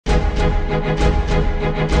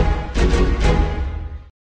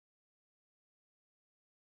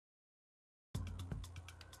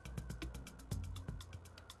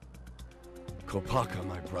Kopaka,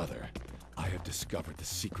 my brother, I have discovered the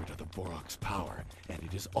secret of the Bohrok's power, and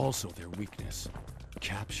it is also their weakness.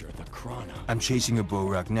 Capture the Krana. I'm chasing a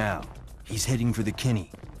Bohrok now. He's heading for the Kinney.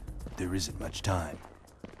 There isn't much time.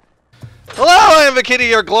 Hello, I am Vakiti,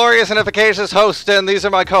 your glorious and efficacious host, and these are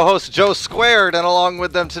my co-hosts Joe Squared, and along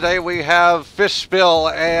with them today we have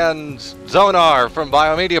Fishspill and Xonar from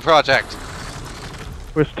Biomedia Project.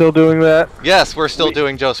 We're still doing that? Yes, we're still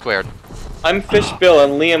doing Joe Squared. I'm Fishspill,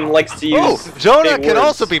 and Liam likes to use Jonah big can words.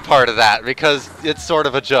 also be part of that, because it's sort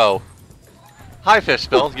of a Joe. Hi,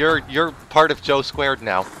 Fishspill. You're part of Joe Squared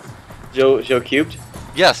now. Joe Cubed?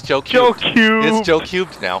 Yes, Joe Cubed. Joe Cubed! It's Joe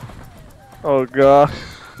Cubed now. Oh god.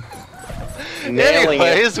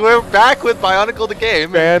 Anyways, we're back with Bionicle the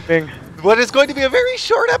game. Banding. What is going to be a very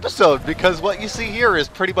short episode, because what you see here is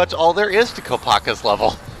pretty much all there is to Kopaka's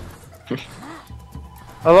level.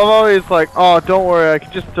 I love how he's like, oh, don't worry, I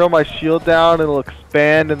can just throw my shield down, it'll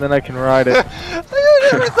expand, and then I can ride it. I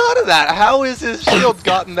never thought of that. How has his shield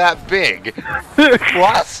gotten that big?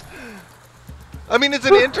 What? I mean, it's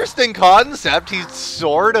an interesting concept. He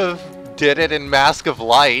sort of did it in Mask of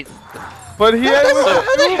Light. But he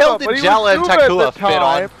How the hell did Jella and Takua fit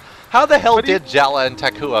on? How the hell did Jella and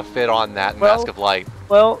Takua fit on that in Mask of Light?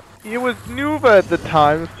 Well, he was Nuva at the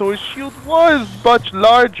time, so his shield was much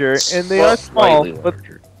larger, and they are small. But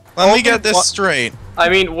let me get this straight. I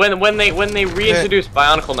mean, when they reintroduce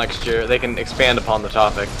Bionicle next year, they can expand upon the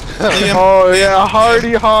topic. Oh yeah,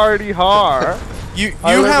 hardy har. You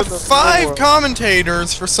have 5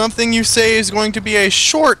 commentators for something you say is going to be a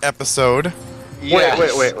short episode.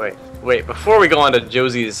 Yes. Wait, before we go on to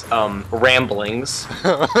Josie's ramblings,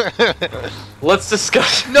 let's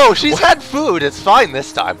discuss. No, she's had food. It's fine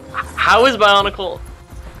this time. How is Bionicle?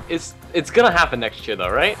 It's gonna happen next year, though,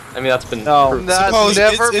 right? I mean, that's been proved. That's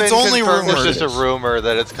never been it's only confirmed. rumored. It's just a rumor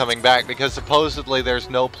that it's coming back because supposedly there's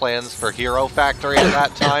no plans for Hero Factory at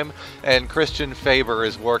that time, and Christian Faber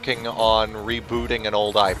is working on rebooting an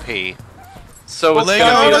old IP. So it's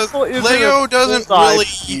Lego doesn't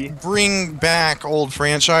really bring back old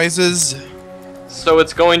franchises. So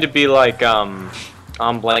it's going to be like I'm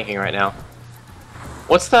blanking right now.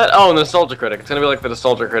 What's that? Oh, Nostalgia Critic. It's gonna be like the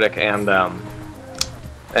Nostalgia Critic and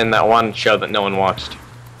that one show that no one watched.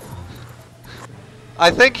 I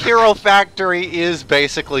think Hero Factory is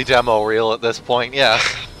basically demo reel at this point. Yes.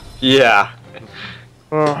 Yeah.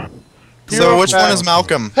 So which one is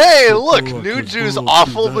Malcolm? Hey, look, Nuju's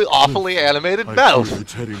awfully animated mouth.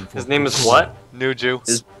 His name is what?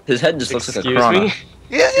 Nuju. His head just looks like a Excuse Krana. me?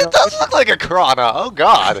 Yeah, it does look like a Krana. Oh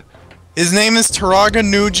god. His name is Taraga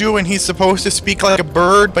Nuju, and he's supposed to speak like a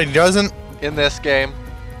bird, but he doesn't. In this game.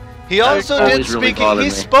 He also did speak. He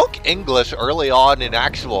spoke English early on in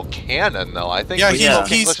actual canon, though. I think. Yeah,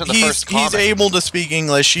 he's able to speak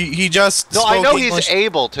English. He just. No, I know English. he's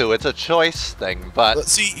able to. It's a choice thing, but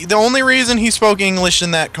see, the only reason he spoke English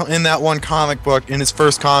in that one comic book in his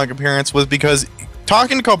first comic appearance was because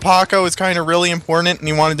talking to Kopaka was kind of really important, and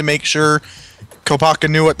he wanted to make sure Kopaka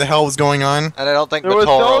knew what the hell was going on. And I don't think there was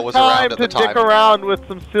Toro no was around time at the to time. dick around with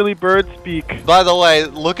some silly bird speak. By the way,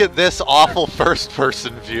 look at this awful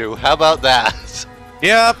first-person view. How about that?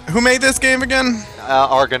 Yeah, who made this game again?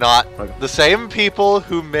 Argonaut. The same people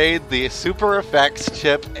who made the Super Effects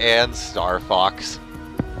chip and Star Fox.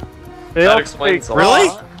 They That also explains made a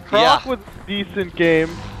lot. Croc. Croc was a decent game.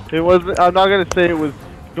 It wasn't. I'm not gonna say it was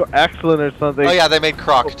excellent or something. Oh yeah, they made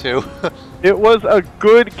Croc too. It was a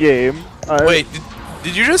good game. Wait,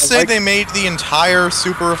 did you just say they made the entire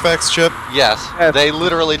Super Effects chip? Yes, they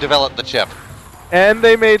literally developed the chip. And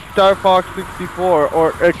they made Star Fox 64,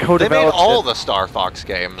 or co-developed They made all it. the Star Fox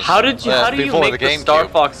games. How do you before make the Star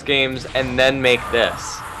GameCube. Fox games and then make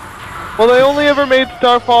this? Well, they only ever made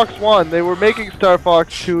Star Fox 1. They were making Star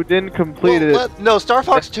Fox 2, didn't complete it. No, Star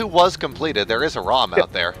Fox 2 was completed. There is a ROM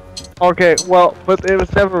out there. Okay, well, but it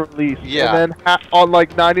was never released. Yeah. And then on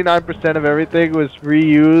like 99% of everything was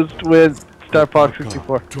reused with Star Fox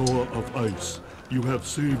 64. Toa of Ice, you have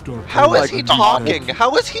saved our How is planet. he talking?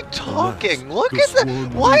 How is he talking? Look at that.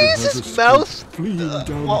 Why is his mouth?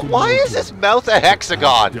 Why is his mouth a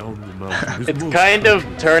hexagon? It's kind of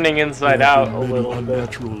turning inside out a little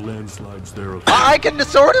bit. I can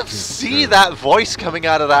sort of see that voice coming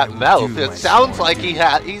out of that mouth. It sounds like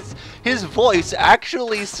his voice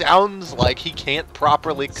actually sounds like he can't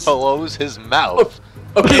properly close his mouth.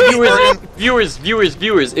 Okay, viewers,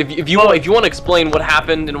 if you want to explain what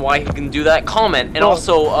happened and why he can do that, comment, and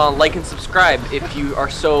also like and subscribe if you are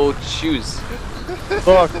so choose.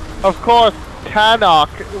 Look, of course, Tannock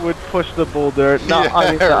would push the boulder. Not, Yeah,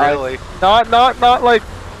 I mean, really. Not like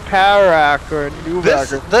Parak or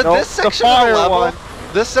Nuvak.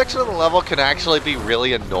 This section of the level can actually be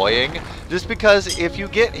really annoying Just because if you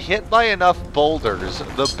get hit by enough boulders,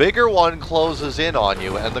 the bigger one closes in on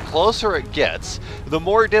you, and the closer it gets, the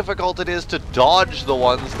more difficult it is to dodge the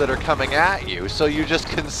ones that are coming at you, so you just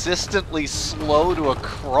consistently slow to a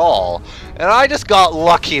crawl. And I just got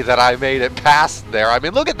lucky that I made it past there. I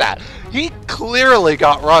mean, look at that. He clearly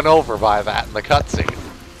got run over by that in the cutscene.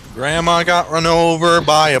 Grandma got run over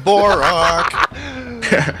by a Bohrok.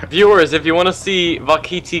 Viewers, if you want to see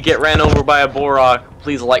Vahi get ran over by a Bohrok,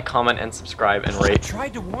 please like, comment, and subscribe and rate. I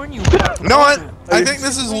tried to warn you about You know what? I think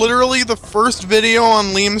this is literally the first video on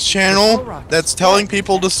Liam's channel that's telling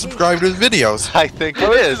people to subscribe to his videos. I think it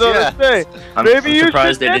is, yeah. I'm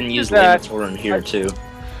surprised they didn't use Lamatour in here too.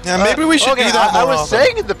 Yeah, maybe we should do that more I was often.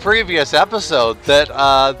 saying in the previous episode that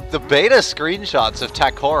the beta screenshots of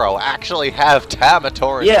Takoro actually have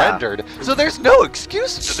Tamatoran rendered, so there's no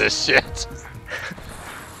excuse for this shit.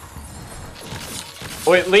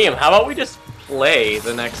 Wait, Liam, how about we just play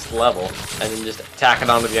the next level and then just tack it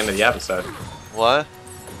on to the end of the episode? What?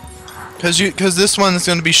 Because this one's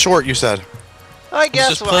going to be short, you said. I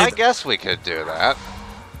guess we could do that.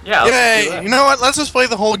 Yeah, let's do that. You know what? Let's just play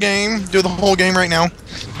the whole game. Do the whole game right now.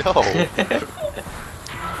 No.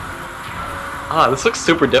 This looks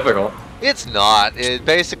super difficult. It's not.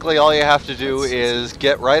 Basically, all you have to do is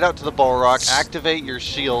get right up to the Bohrok, activate your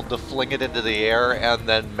shield to fling it into the air, and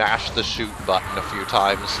then mash the shoot button a few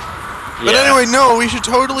times. But anyway, no, we should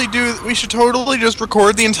totally just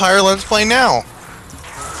record the entire Let's Play now.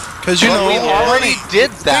 Because, you know, we already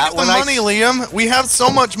did that when money, Liam. We have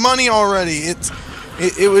so much money already.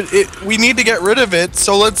 We need to get rid of it,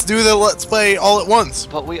 so let's do the Let's Play all at once.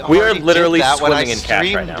 But we are literally did that swimming when I in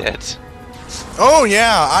cash right now. It. Oh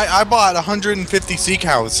yeah, I bought 150 sea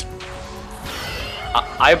cows.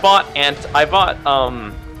 I bought a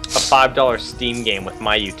 $5 Steam game with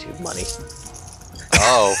my YouTube money.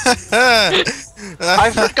 Oh. I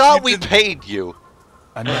forgot we paid you.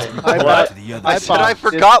 I must be What? going to the other I said I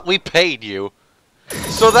forgot we paid you.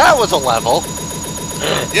 So that was a level.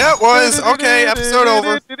 Yeah, it was. Okay, episode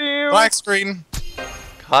over. Black screen.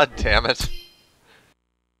 God damn it.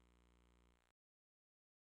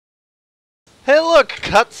 Hey look,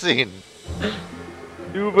 cutscene.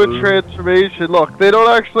 Nuva transformation. Look, they don't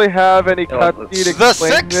actually have any cutscene. The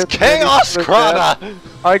 6 Chaos Chrono.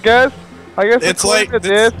 I guess It's like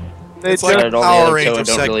this. It's like It Power only Rangers.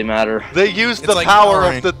 don't really matter. They used It's the like power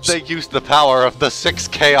Power of the Rangers. power of the 6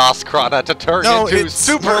 Chaos Chrono to turn No, into it's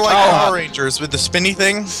Super more like Power Toa. Rangers with the spinny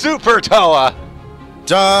thing. Super Toa.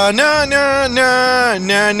 Da na na na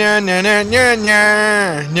na na na na na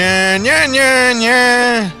na na na na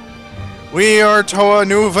na. We are Toa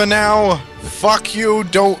Nuva now. Fuck you!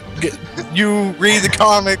 Don't get you read the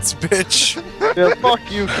comics, bitch. Yeah, fuck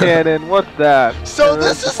you, Cannon. What's that? So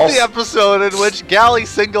this is the episode in which Gali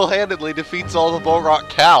single-handedly defeats all the Bohrok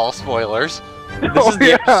Kal. Spoilers. This is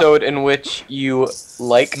the episode in which you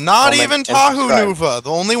like, Not comment, even and Tahu subscribe. Nuva,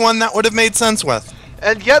 the only one that would have made sense with.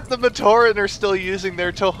 And yet the Matoran are still using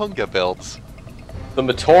their Tohunga builds. The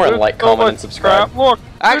Matoran like, comment, and subscribe. Look,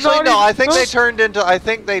 Actually, no, I think they turned into... I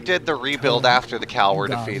think they did the rebuild after the Kal were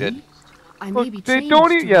defeated. Look, they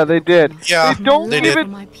don't even. Yeah, they did. Yeah, they don't they did.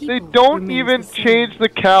 even. They don't even change the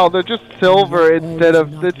cow. They're just silver instead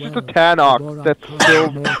of. It's just a Tannock that's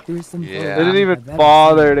silver. Yeah. They didn't even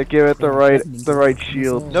bother to give it the right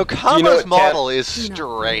shield. No, Kama's you know what model is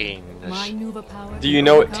strange. Do you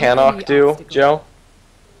know what Tannock do, Joe?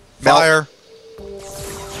 Fire.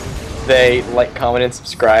 They like, comment, and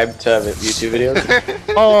subscribe to the YouTube videos.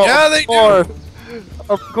 Oh, Yeah, they do.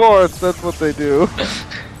 Of course, that's what they do.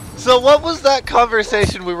 So what was that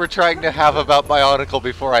conversation we were trying to have about Bionicle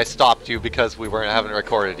before I stopped you because we haven't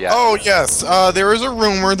recorded yet? Oh yes, there is a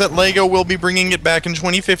rumor that LEGO will be bringing it back in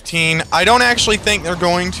 2015. I don't actually think they're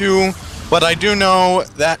going to, but I do know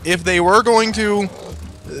that if they were going to,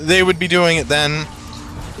 they would be doing it then.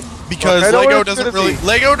 Because Look, LEGO doesn't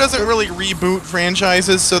really reboot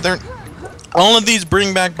franchises, so all of these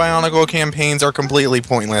bring back Bionicle campaigns are completely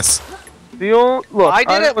pointless. Look,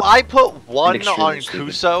 I put one extremely on stupid.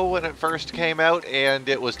 Kuso when it first came out, and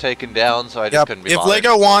it was taken down, so I just couldn't be If bothered.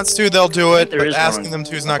 LEGO wants to, they'll do it, There but is asking one them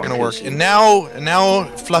to is not on going to work. Kuso. And now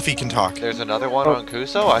Fluffy can talk. There's another one on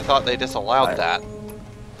Kuso? I thought they disallowed that.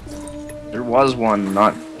 There was one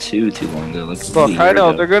not too long ago. Like a Look, year I know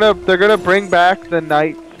ago. they're gonna bring back the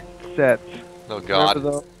night sets. Oh god.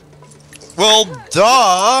 Remember Well,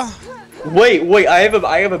 duh. Wait, I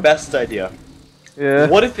have a best idea. Yeah.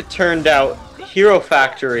 What if it turned out Hero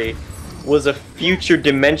Factory was a future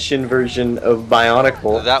dimension version of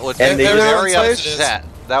Bionicle? That would be and they very just- upset.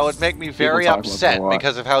 That would make me very talk about that upset a lot.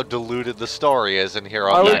 because of how diluted the story is in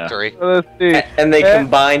Hero I would- Factory. Let's see. And they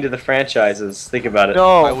combined the franchises. Think about it.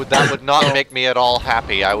 No. That would not make me at all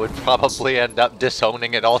happy. I would probably end up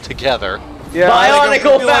disowning it altogether. Yeah.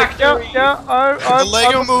 Bionicle movie like- Factory! The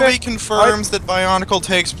Lego movie confirms that Bionicle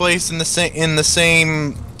takes place in the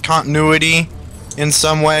same continuity in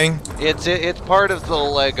some way. It's part of the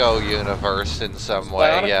Lego universe in some way,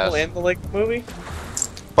 Bionicle yes. in the Lego movie?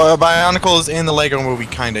 Bionicle is in the Lego movie,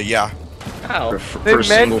 kinda, yeah. How? They For a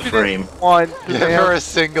single mentioned frame. it once. and they For have- a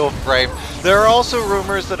single frame. There are also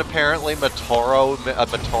rumors that apparently a Matoro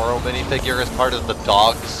minifigure is part of the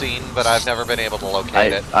dog scene, but I've never been able to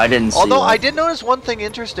locate it. I didn't see Although that. I did notice one thing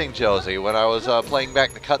interesting, Josie, when I was playing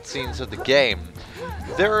back the cutscenes of the game.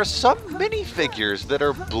 There are some minifigures that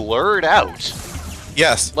are blurred out,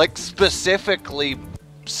 Yes. like specifically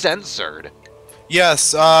censored.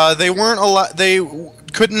 Yes, they weren't they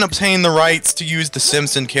couldn't obtain the rights to use the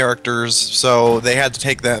Simpson characters, so they had to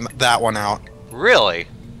take that one out. Really?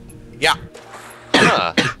 Yeah.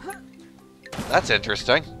 Huh. That's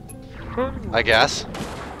interesting, I guess.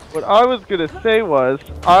 What I was gonna say was,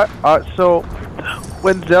 so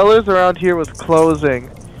when Zeller's around here was closing,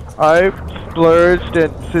 I splurged,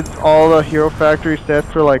 and since all the Hero Factory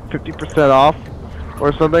sets were like 50% off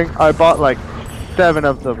or something, I bought like 7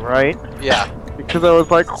 of them, right? Yeah. Because I was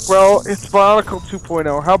like, well, it's Bionicle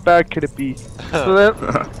 2.0, how bad could it be? So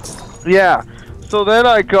then, yeah. So then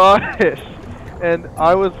I got it, and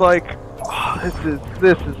I was like, oh,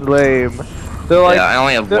 this is lame. They're like, Yeah, I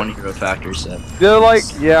only have one Hero Factory set. they're like,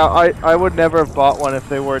 yeah, I would never have bought one if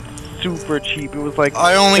they weren't super cheap. It was like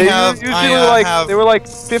I only they have usually I were like have they were like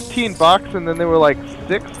 $15 and then they were like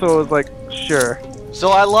 6, so it was like sure.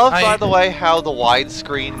 So I love, by the way, how the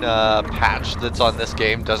widescreen patch that's on this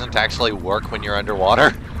game doesn't actually work when you're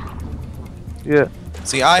underwater. Yeah.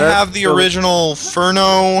 See, I That's have the so- original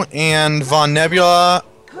Furno and Von Nebula.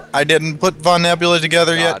 I didn't put Von Nebula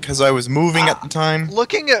together yet God. because I was moving at the time.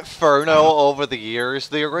 Looking at Furno over the years,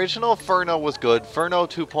 the original Furno was good. Furno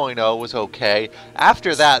 2.0 was okay.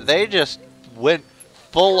 After that, they just went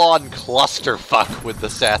full-on clusterfuck with the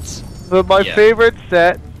sets. But my Yeah. favorite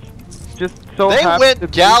set just so They happened went to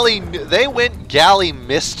be- Gali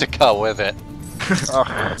Mystica with it.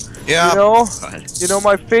 Ugh. Yeah. You know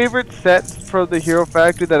my favorite sets for the Hero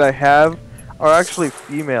Factory that I have are actually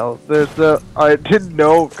female. I didn't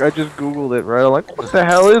know, I just googled it, right? I'm like, what the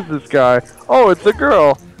hell is this guy? Oh, it's a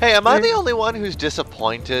girl. Hey, am I the only one who's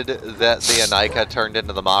disappointed that the Anika turned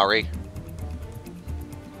into the Mari?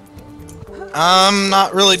 I'm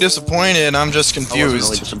not really disappointed. I'm just I wasn't confused.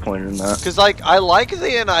 really disappointed in that. Because, like, I like the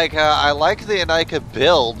Anika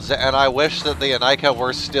builds, and I wish that the Anika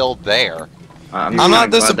were still there. I'm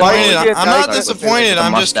not disappointed. Like I'm not the disappointed.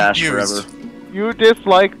 I'm just mustache confused. forever. You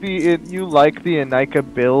dislike you like the Anika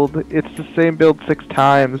build. It's the same build 6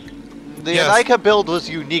 times. The Yes. Anika build was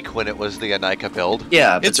unique when it was the Anika build.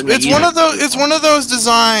 Yeah, but It's then they it's use one it. of those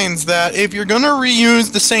designs that if you're gonna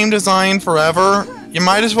reuse the same design forever, you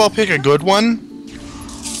might as well pick a good one.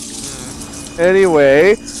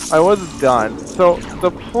 Anyway, I wasn't done. So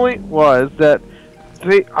the point was that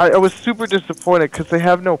I was super disappointed because they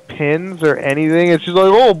have no pins or anything. It's just like,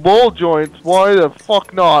 oh, ball joints, why the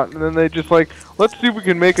fuck not? And then they just like, let's see if we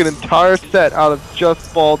can make an entire set out of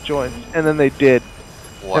just ball joints. And then they did.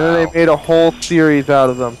 Wow. And then they made a whole series out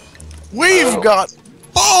of them. We've got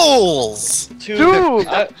balls. Dude,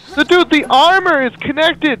 the armor is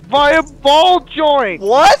connected via ball joint.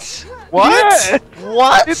 What? Yeah.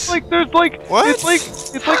 What? It's like there's like What? it's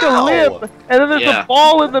like How? a limb, and then there's Yeah. a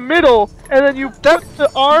ball in the middle, and then you put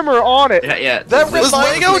the armor on it. Yeah, yeah. That Was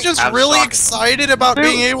reminds Lego me- just Have really sockets. excited about Dude,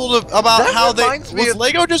 being able to how they reminds me was of-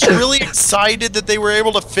 Lego just really excited that they were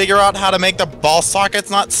able to figure out how to make the ball sockets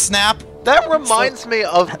not snap? That reminds me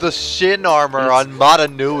of the shin armor on Mata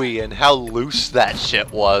Nui and how loose that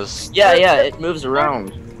shit was. Yeah, yeah, it moves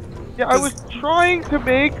around. Yeah, I was trying to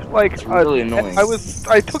make like It's really annoying.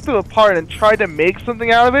 I took them apart and tried to make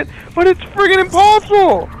something out of it, but it's friggin'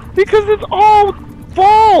 impossible because it's all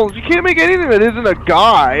balls. You can't make anything that isn't a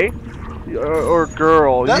guy or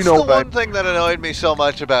girl. That's you know, the one thing that annoyed me so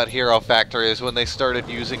much about Hero Factory is when they started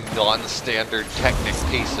using non-standard Technic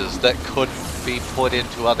pieces that couldn't be put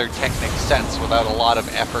into other Technic sets without a lot of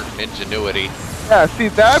effort and ingenuity. Yeah, see,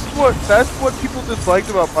 that's what people disliked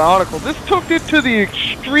about Bionicle. This took it to the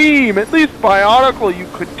extreme. At least Bionicle, you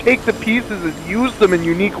could take the pieces and use them in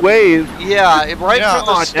unique ways. Yeah, right Yeah. from the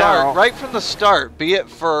Come on start. now. Right from the start, be it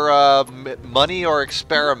for money or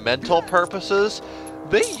experimental purposes,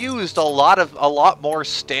 they used a lot more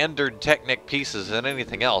standard Technic pieces than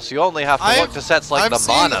anything else. You only have to look to sets like I've the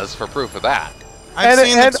seen- Manas for proof of that.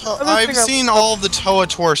 I've seen all the Toa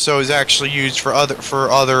torsos actually used for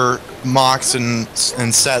other mocks and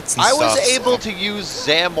sets and I stuff. was able to use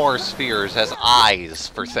Zamor spheres as eyes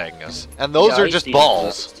for things, and those are just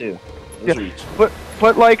balls. Too. Yeah,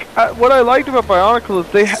 but like what I liked about Bionicle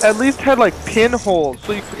is they at least had like pinholes,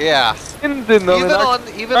 so you could pins in them.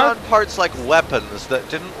 Even on parts like weapons that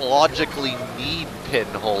didn't logically need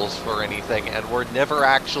pinholes for anything and were never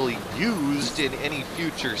actually used in any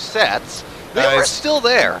future sets, they were still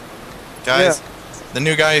there. Guys, the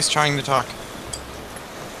new guy is trying to talk.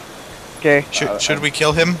 Okay. Should we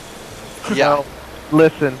kill him? Yeah. No,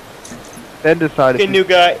 listen. Then decide. Okay, new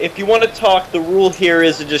guy. If you want to talk, the rule here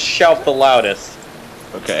is to just shout the loudest.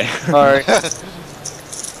 Okay. Alright.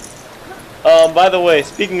 By the way,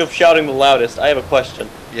 speaking of shouting the loudest, I have a question.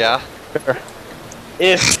 Yeah.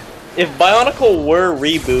 If Bionicle were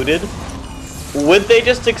rebooted, would they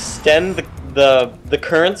just extend the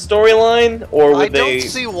current storyline, or would they? I don't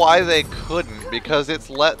see why they couldn't, because it's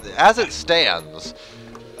as it stands.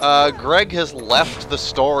 Greg has left the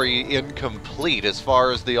story incomplete as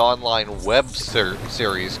far as the online web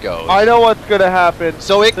series goes. I know what's gonna happen.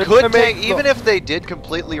 So it could take, even if they did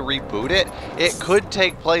completely reboot it, it could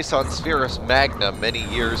take place on Spherus Magna many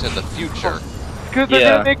years in the future. Because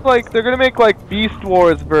they're gonna make like Beast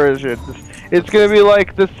Wars versions. It's gonna be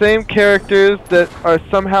like the same characters that are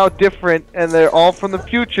somehow different, and they're all from the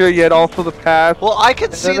future, yet also the past. Well, I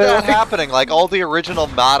could see that happening. Like all the original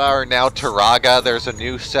Mata are now Turaga. There's a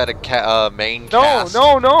new set of main cast.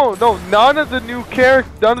 No. None of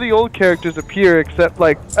the old characters appear except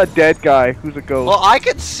like a dead guy who's a ghost. Well, I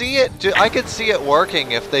could see it. I could see it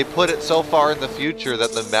working if they put it so far in the future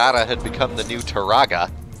that the Mata had become the new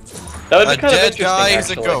Turaga. That would be a kind dead of guy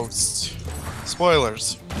is actually. a ghost.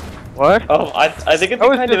 Spoilers. What? Oh, I think it'd be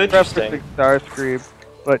kind of interesting. Starscream,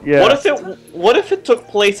 but yeah. What if it took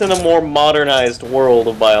place in a more modernized world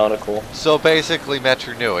of Bionicle? So basically,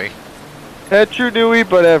 Metro Nui. Metro Nui,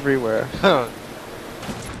 but everywhere.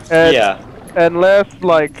 And less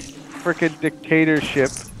like frickin' dictatorship.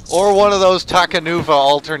 Or one of those Takanuva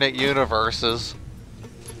alternate universes.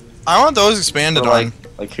 I want those expanded on.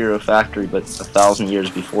 Like Hero Factory, but 1,000 years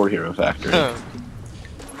before Hero Factory.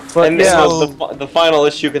 But and the final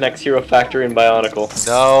issue connects Hero Factory and Bionicle.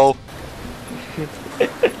 No.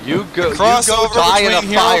 You go die in a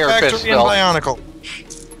fire, Fishspill.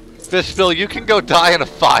 Fishspill, you can go die in a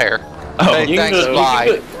fire. Oh, hey, thanks,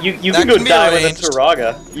 bye. You can go die with a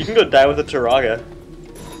Turaga. You can go die with a Turaga.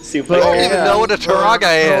 See if I don't even know what a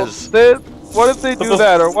Turaga is. What if they do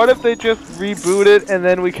that, or what if they just reboot it and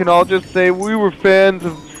then we can all just say we're fans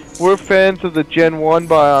of the Gen 1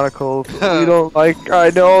 Bionicles. We don't like, I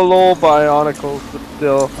know LOL Bionicles, but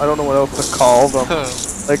still, I don't know what else to call them.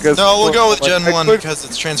 No, we'll go with Gen 1 because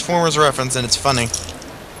it's Transformers reference and it's funny.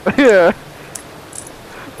 Yeah.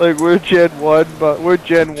 Like we're Gen 1, but we're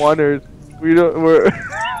Gen 1ers. We're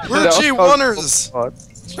G1ers!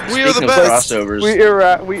 We are the best! Crossovers.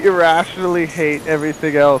 We irrationally hate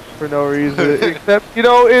everything else for no reason. Except, you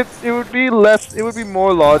know, it would be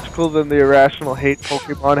more logical than the irrational hate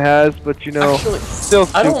Pokemon has, but you know, actually, still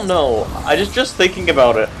I don't know. I just thinking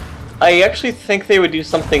about it. I actually think they would do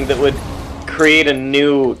something that would create a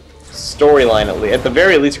new storyline, at the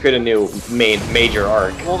very least create a new major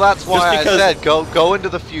arc. Well, that's why I said go into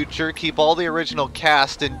the future, keep all the original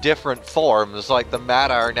cast in different forms, like the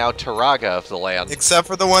Mata are now Turaga of the land. Except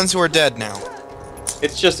for the ones who are dead now.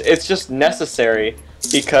 It's just necessary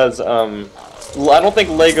because I don't think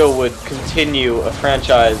Lego would continue a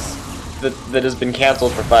franchise that has been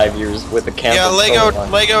canceled for 5 years with a canceled storyline.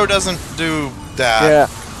 Lego doesn't do that. Yeah.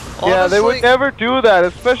 Honestly, yeah, they would never do that,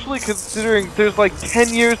 especially considering there's like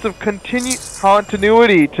 10 years of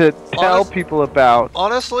continuity to tell people about.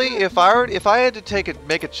 Honestly, if I had to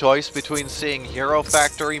make a choice between seeing Hero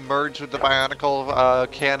Factory merge with the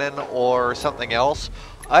Bionicle canon or something else,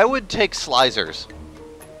 I would take Slicers.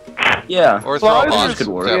 Yeah, or Slicers Throwbots. could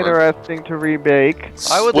work. Interesting to remake.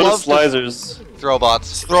 I would love Slicers.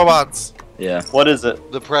 Throwbots. Throwbots. Yeah. What is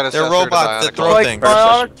it? The predecessor. They're robots that throw things.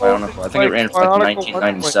 Bionicle. I think it ran from like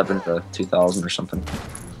 1997 to 2000 or something.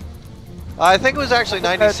 I think it was actually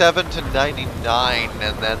 97 to 99,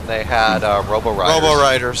 and then they had Robo Riders. Robo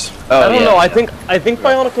Riders. I don't know. I think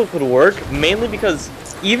Bionicle could work mainly because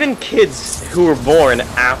even kids who were born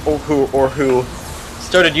who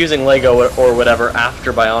started using Lego or whatever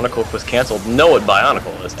after Bionicle was canceled know what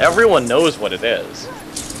Bionicle is. Everyone knows what it is.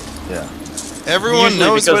 Yeah. Everyone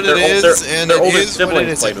knows what it is, and it is what it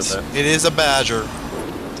is. It is a badger.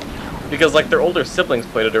 Because like their older siblings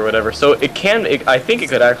played it or whatever, so I think it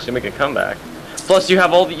could actually make a comeback. Plus, you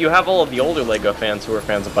have all of the older Lego fans who are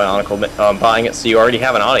fans of Bionicle buying it, so you already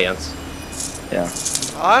have an audience. Yeah.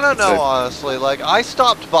 I don't know, honestly. Like, I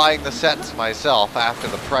stopped buying the sets myself after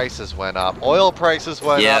the prices went up. Oil prices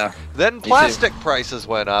went up. Then plastic prices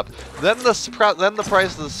went up. Then the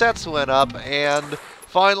price of the sets went up, and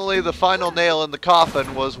finally, the final nail in the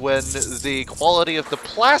coffin was when the quality of the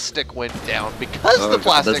plastic went down because the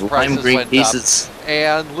plastic prices went up,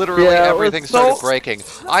 and literally everything started breaking.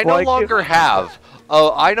 I no longer have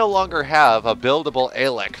a buildable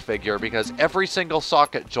ALEC figure because every single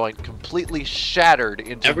socket joint completely shattered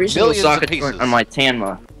into millions of pieces. Every single socket joint on my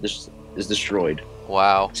Tanma is destroyed.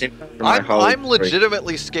 Wow. I'm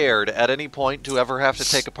legitimately scared at any point to ever have to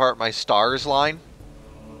take apart my stars line.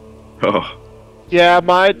 Oh. Yeah,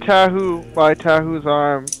 my Tahu's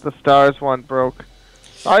arm, the stars one broke.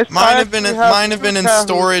 Mine have been in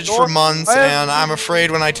storage for months, and I'm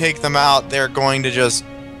afraid when I take them out, they're going to just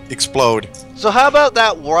explode. So how about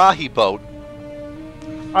that Vahi boat?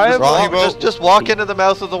 Just walk into the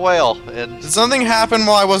mouth of the whale. And did something happen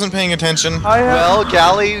while I wasn't paying attention? Well,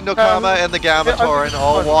 Gali Nuva and the Gamatoran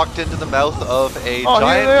all walked into the mouth of a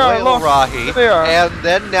giant whale Vahi, and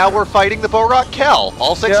then now we're fighting the Bohrok Kal,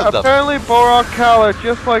 all 6 of them. Apparently Bohrok Kal are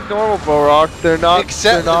just like normal Bohrok. They're not.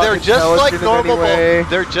 They're just like normal.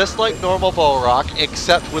 They're just like normal Bohrok,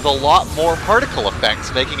 except with a lot more particle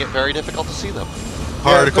effects, making it very difficult to see them.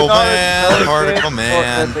 Particle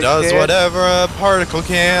man does whatever a particle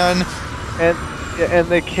can. And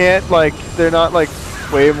they can't, like, they're not, like,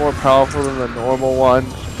 way more powerful than the normal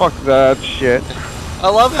ones. Fuck that shit. I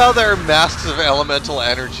love how there are masks of elemental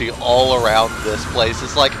energy all around this place.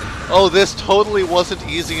 It's like, oh, this totally wasn't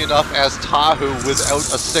easy enough as Tahu without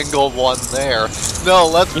a single one there. No,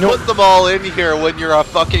 let's put them all in here when you're a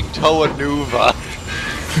fucking Toa Nuva.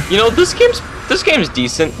 You know, this game's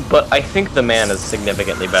decent, but I think the man is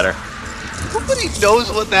significantly better. Nobody knows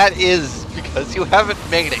what that is because you haven't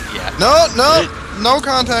made it yet. No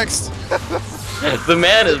context. The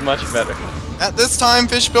man is much better. At this time,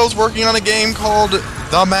 Fishspill's working on a game called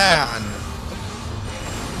The Man.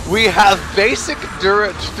 We have basic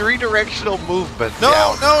three-directional movement.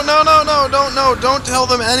 No, don't tell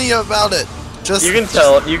them any about it. Just you can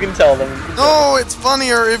tell them. No, it's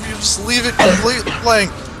funnier if you just leave it completely blank.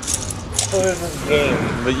 There's this game,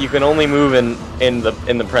 but you can only move in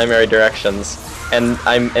the primary directions, and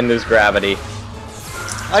there's gravity.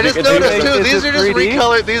 I just noticed too. These are just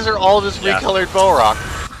recolored. These are all just recolored Bohrok.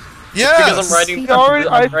 Yeah. Because I'm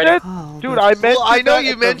writing. Dude, I meant. Well, I know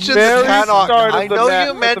you mentioned the Tannock. I know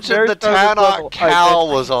you mentioned the Tannock Kal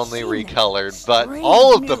was only recolored, but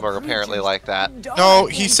all of them are apparently like that. No,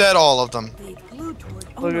 he said all of them.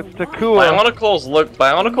 Look, it's Takua.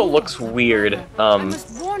 Bionicle looks weird.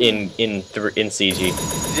 In CG.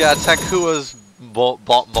 Yeah,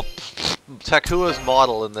 Takua's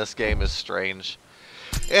model in this game is strange.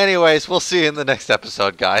 Anyways, we'll see you in the next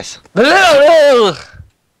episode, guys. Hello,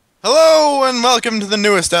 and welcome to the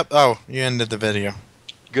newest Oh, you ended the video.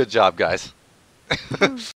 Good job, guys.